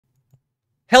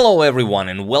Hello everyone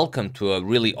and welcome to a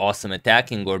really awesome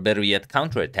attacking or better yet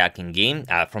counter-attacking game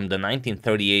from the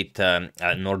 1938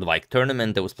 Noordwijk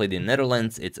tournament that was played in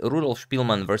Netherlands. It's Rudolf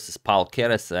Spielmann versus Paul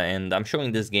Keres, and I'm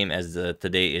showing this game as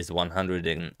today is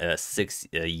 106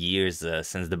 years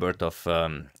since the birth of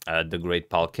the great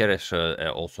Paul Keres,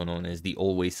 also known as the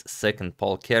always second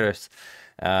Paul Keres.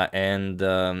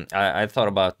 I thought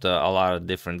about a lot of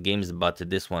different games, but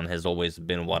this one has always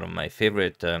been one of my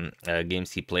favorite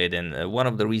games he played, and one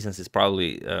of the reasons is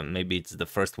probably maybe it's the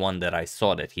first one that I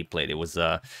saw that he played. It was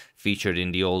featured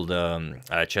in the old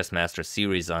Chess Master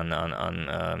series on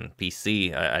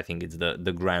PC. I think it's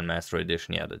the Grandmaster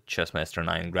edition, yeah, the Chess Master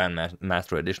 9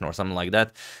 Grandmaster edition or something like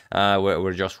that,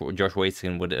 where Josh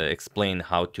Waitzkin would explain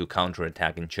how to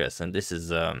counterattack in chess, and this is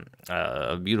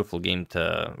a beautiful game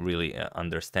to really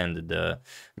understand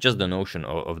just the notion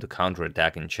of the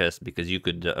counterattack in chess, because you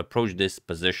could approach this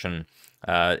position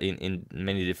in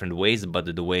many different ways,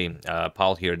 but the way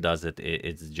Paul here does it,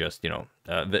 it's just, you know,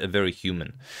 very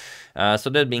human. So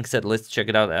that being said, let's check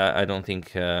it out. I don't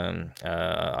think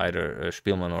either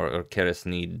Spielmann or Keres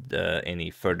need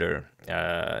any further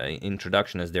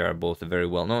introduction, as they are both very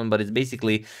well known, but it's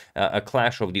basically a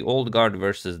clash of the old guard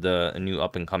versus the new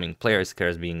up-and-coming players,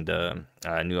 Keres being the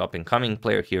new up-and-coming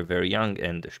player here, very young,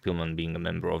 and Spielmann being a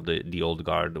member of the old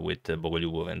guard with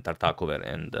Bogolyubov and Tartakover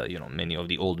and you know, many of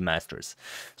the old masters.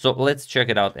 So let's check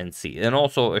it out and see. And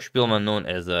also Spielmann, known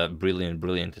as a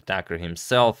brilliant attacker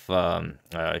himself,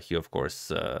 he of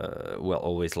course well,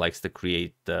 always likes to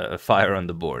create a fire on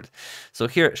the board. So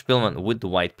here Spielmann with the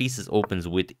white pieces opens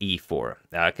with e4.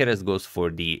 Keres goes for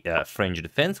the French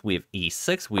defense. We have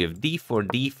e6, we have d4,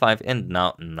 d5, and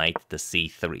now knight to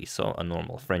c3. So a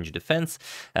normal French defense.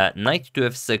 Knight to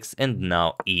f6, and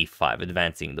now e5,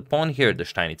 advancing the pawn here. The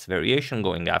Steinitz variation,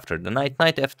 going after the knight.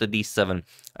 Knight f to d7,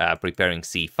 preparing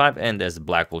c5, and as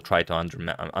black will try to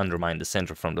undermine the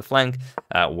center from the flank,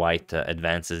 white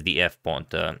advances the f pawn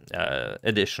to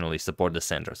additionally support the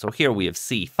center. So here we have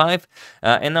c5,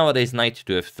 and nowadays knight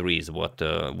to f3 is what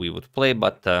we would play,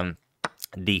 but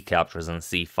d captures on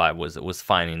c5 was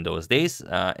fine in those days,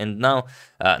 and now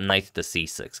knight to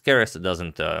c6. Keres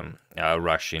doesn't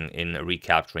rush in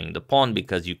recapturing the pawn,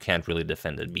 because you can't really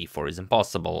defend it. b4 is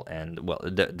impossible, and well,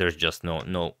 there's just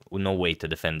no way to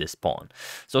defend this pawn.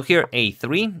 So here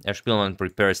a3, Spielmann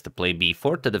prepares to play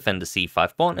b4 to defend the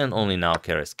c5 pawn, and only now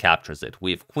Keres captures it.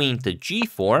 We have queen to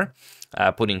g4,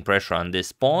 putting pressure on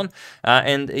this pawn,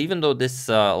 and even though this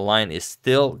line is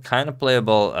still kind of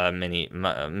playable,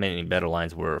 many better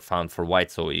lines were found for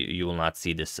white, so you will not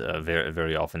see this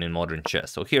very often in modern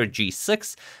chess. So here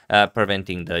g6,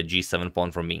 preventing the g7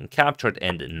 pawn from being captured,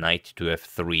 and knight to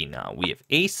f3. Now we have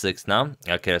a6. Now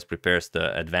Keres prepares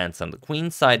to advance on the queen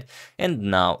side, and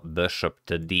now bishop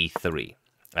to d3.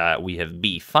 We have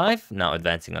b5, now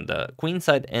advancing on the queen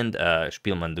side, and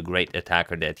Spielmann, the great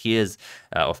attacker that he is,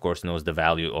 of course knows the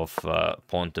value of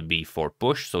pawn to b4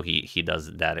 push, so he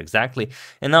does that exactly.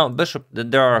 And now bishop,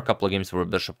 there are a couple of games where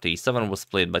bishop to e7 was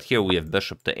played, but here we have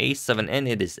bishop to a7, and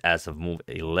it is as of move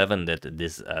 11 that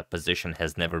this position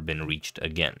has never been reached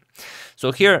again.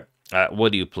 So here,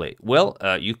 what do you play? Well,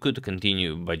 you could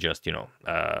continue by just, you know,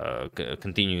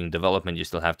 continuing development. You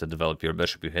still have to develop your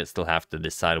bishop. You still have to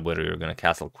decide whether you're going to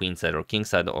castle queenside or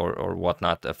kingside or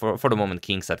whatnot. For the moment,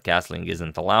 kingside castling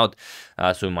isn't allowed,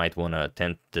 so you might want to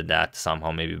tend to that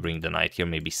somehow. Maybe bring the knight here,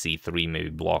 maybe c3, maybe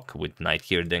block with knight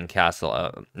here, then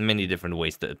castle. Many different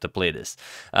ways to play this.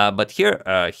 But here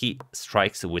he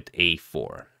strikes with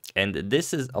a4. And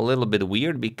this is a little bit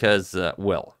weird because,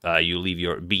 well, you leave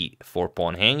your b4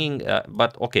 pawn hanging,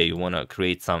 but okay, you want to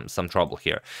create some trouble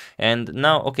here. And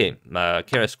now, okay,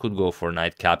 Keres could go for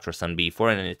knight captures on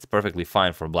b4, and it's perfectly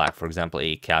fine for black. For example,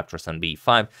 a captures on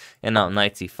b5, and now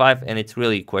knight c5, and it's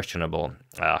really questionable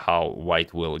how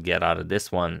white will get out of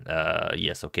this one.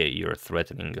 Yes, okay, you're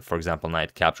threatening, for example,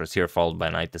 knight captures here, followed by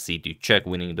knight to c2 check,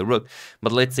 winning the rook.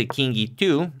 But let's say king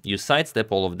e2, you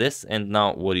sidestep all of this, and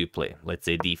now what do you play? Let's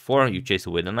say d4, you chase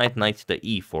away the knight, knight to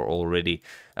e4 already.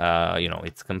 You know,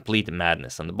 it's complete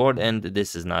madness on the board, and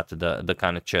this is not the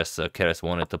kind of chess Keres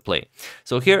wanted to play.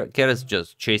 So here, Keres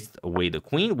just chased away the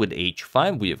queen with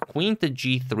h5. We have queen to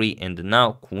g3, and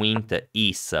now queen to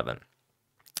e7.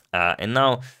 And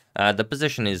now the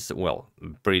position is, well,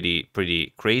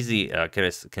 pretty crazy.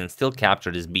 Keres can still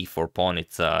capture this b4 pawn.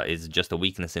 It's just a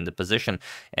weakness in the position,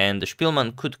 and the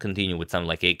Spielmann could continue with something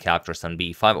like a captures on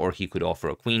b5, or he could offer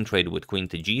a queen trade with queen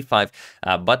to g5,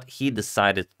 but he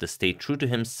decided to stay true to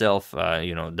himself.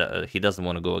 He doesn't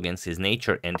want to go against his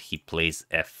nature, and he plays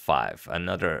f5,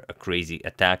 another crazy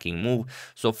attacking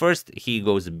move. So first he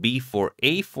goes b4,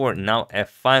 a4, now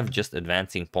f5, just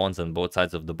advancing pawns on both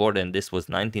sides of the board, and this was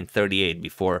 1938,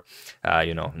 before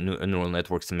neural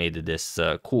networks made this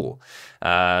cool.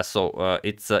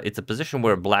 It's a position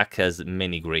where black has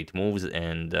many great moves,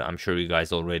 and I'm sure you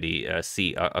guys already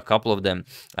see a couple of them,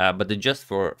 but just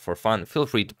for fun, feel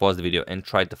free to pause the video and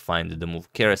try to find the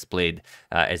move Keres played,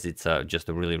 as it's just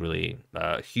a really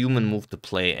human move to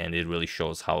play, and it really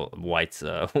shows how white's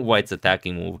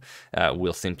attacking move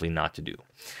will simply not to do.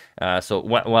 So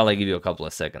while I give you a couple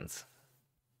of seconds.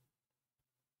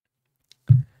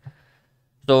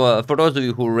 So for those of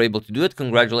you who were able to do it,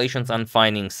 congratulations on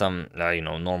finding some,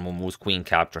 normal moves, queen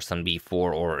captures on b4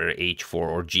 or h4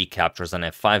 or g captures on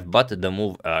f5. But the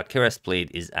move Keres played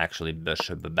is actually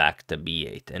bishop back to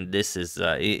b8. And this is,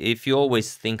 if you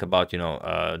always think about,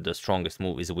 the strongest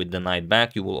move is with the knight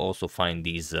back, you will also find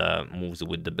these moves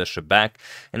with the bishop back.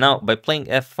 And now by playing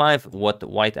f5, what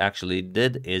white actually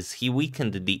did is he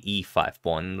weakened the e5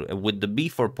 pawn. With the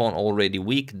b4 pawn already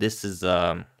weak, this is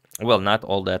well, not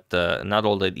all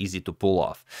that easy to pull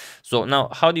off. So now,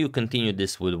 how do you continue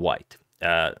this with white?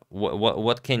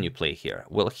 What can you play here?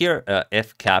 Well, here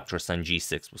f captures on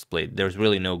g6 was played. There's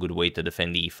really no good way to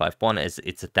defend the e5 pawn, as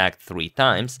it's attacked 3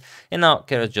 times. And now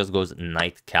Keres just goes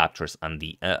knight captures on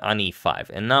the on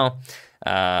e5. And now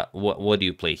what do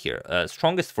you play here?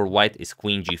 Strongest for white is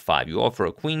queen g5. You offer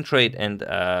a queen trade, and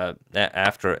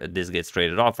after this gets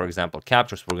traded off, for example,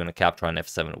 captures, we're going to capture on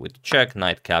f7 with check,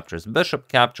 knight captures, bishop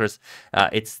captures.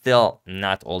 It's still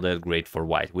not all that great for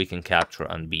white. We can capture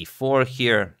on b4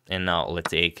 here, and now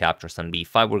let's say a captures on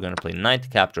b5. We're going to play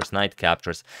knight captures,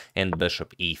 and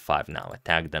bishop e5 now.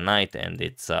 Attack the knight, and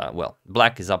it's, well,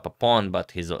 black is up a pawn,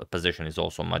 but his position is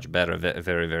also much better,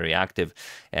 very active,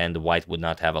 and white would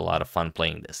not have a lot of fun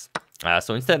playing this.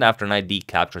 So instead, after knight d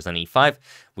captures on e5,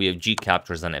 we have g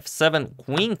captures on f7,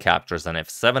 queen captures on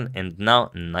f7, and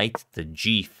now knight to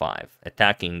g5,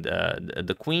 attacking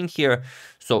the queen here.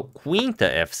 So queen to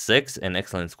f6, an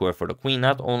excellent square for the queen.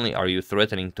 Not only are you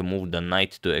threatening to move the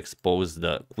knight to expose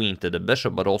the queen to the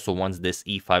bishop, but also once this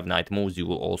e5 knight moves, you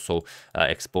will also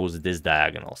expose this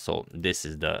diagonal. So this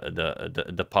is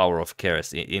the power of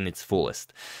Keres in its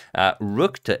fullest.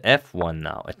 Rook to f1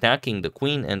 now, attacking the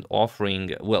queen and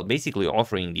offering, well, basically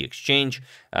offering the exchange,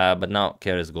 but now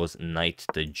Keres goes knight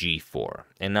to g4,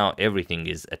 and now everything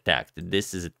is attacked.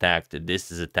 This is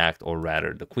attacked, or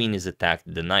rather the queen is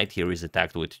attacked, the knight here is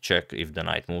attacked with check. If the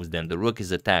knight moves, then the rook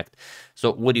is attacked.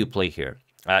 So what do you play here?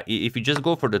 If you just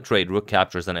go for the trade, rook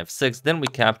captures on f6, then we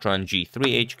capture on g3,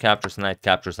 h captures, knight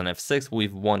captures on f6,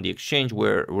 we've won the exchange.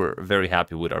 We're very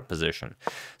happy with our position.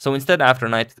 So instead, after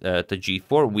knight to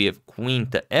g4, we have queen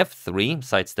to f3,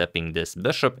 sidestepping this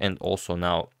bishop, and also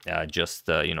now just,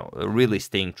 really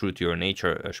staying true to your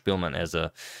nature. Spielmann, as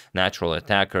a natural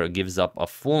attacker, gives up a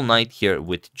full knight here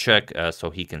with check, so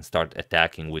he can start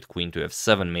attacking with queen to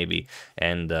f7 maybe,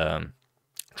 and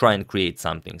try and create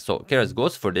something. So Keres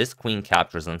goes for this, queen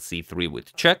captures on c3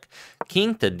 with check,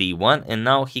 king to d1, and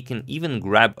now he can even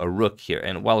grab a rook here.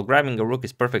 And while grabbing a rook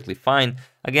is perfectly fine,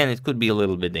 again, it could be a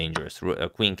little bit dangerous.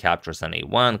 Queen captures on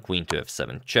a1, queen to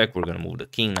f7 check. We're going to move the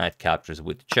king, knight captures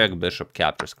with check, bishop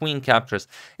captures, queen captures,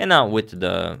 and now with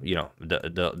the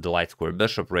the light square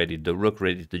bishop ready, the rook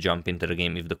ready to jump into the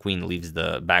game. If the queen leaves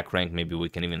the back rank, maybe we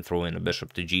can even throw in a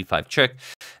bishop to g5 check.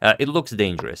 It looks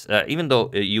dangerous. Even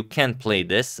though you can play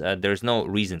this, there's no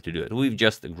reason to do it. We've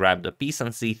just grabbed a piece on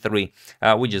c3.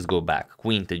 We just go back,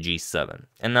 queen to g7.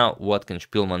 And now what can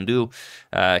Spielmann do?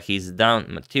 He's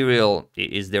down material.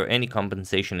 Is there any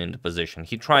compensation in the position?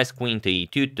 He tries queen to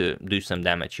e2 to do some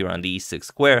damage here on the e6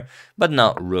 square, but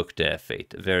now rook to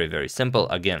f8. Very simple.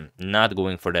 Again, not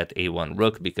going for that a1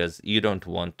 rook, because you don't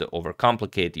want to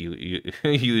overcomplicate.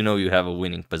 You know you have a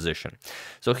winning position.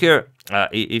 So here,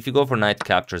 if you go for knight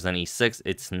captures on e6,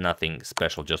 it's nothing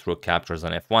special, just rook captures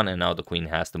on f1, and now the queen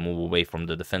has to move away from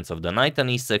the defense of the knight on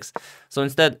e6. So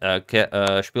instead,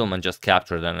 Spielmann just captures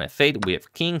captured on f8. We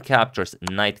have king captures,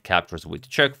 knight captures with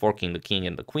check, forking the king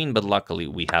and the queen, but luckily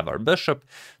we have our bishop.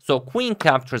 So queen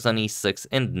captures on e6,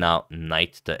 and now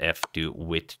knight to f2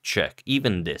 with check.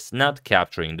 Even this, not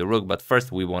capturing the rook, but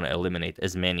first we want to eliminate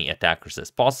as many attackers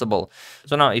as possible.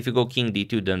 So now if you go king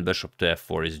d2, then bishop to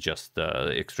f4 is just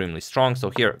extremely strong.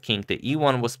 So here king to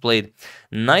e1 was played,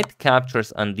 knight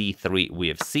captures on d3, we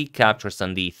have c captures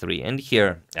on d3, and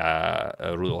here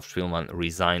Rudolf Spielmann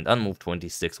resigned on move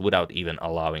 26 without even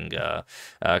allowing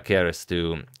Keres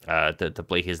to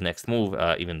play his next move,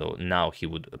 even though now he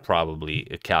would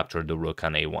probably capture the rook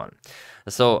on a1.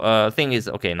 So thing is,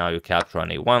 okay, now you capture on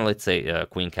a1, let's say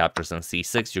queen captures on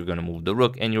c6, you're going to move the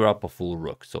rook, and you're up a full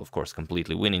rook. So of course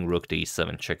completely winning. Rook to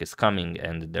e7 check is coming,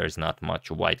 and there's not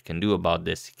much white can do about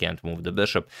this. He can't move the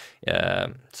bishop,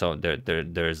 so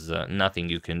there's nothing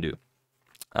you can do.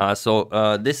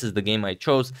 So this is the game I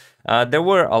chose. There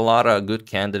were a lot of good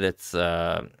candidates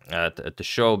to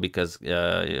show because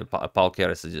Paul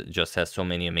Keres just has so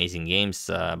many amazing games,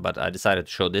 but I decided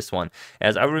to show this one.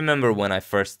 As I remember when I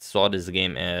first saw this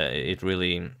game, it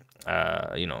really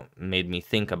you know, made me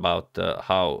think about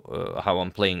how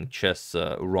I'm playing chess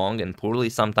wrong and poorly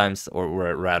sometimes, or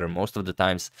rather most of the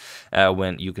times,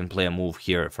 when you can play a move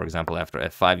here, for example, after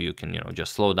f5, you can, you know,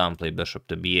 just slow down, play bishop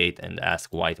to b8, and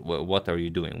ask white, what are you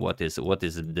doing? What is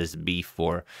this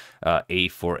b4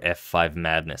 a4 f5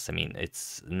 madness? I mean,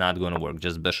 it's not going to work.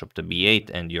 Just bishop to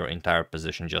b8, and your entire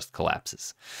position just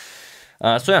collapses.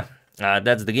 So yeah.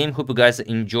 That's the game. Hope you guys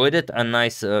enjoyed it. A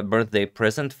nice birthday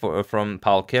present from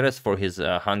Paul Keres for his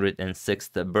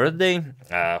 106th birthday.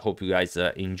 Hope you guys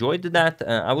enjoyed that.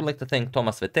 I would like to thank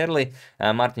Thomas Veterli,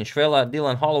 Martin Schwela,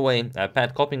 Dylan Holloway,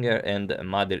 Pat Koppinger, and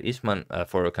Madir Isman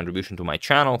for a contribution to my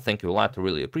channel. Thank you a lot. I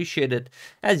really appreciate it.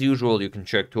 As usual, you can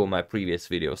check 2 of my previous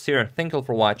videos here. Thank you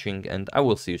for watching, and I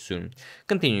will see you soon.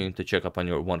 Continuing to check up on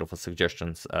your wonderful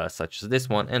suggestions such as this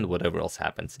one and whatever else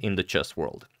happens in the chess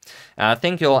world.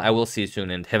 Thank you all. I will see you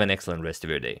soon, and have an excellent rest of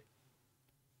your day.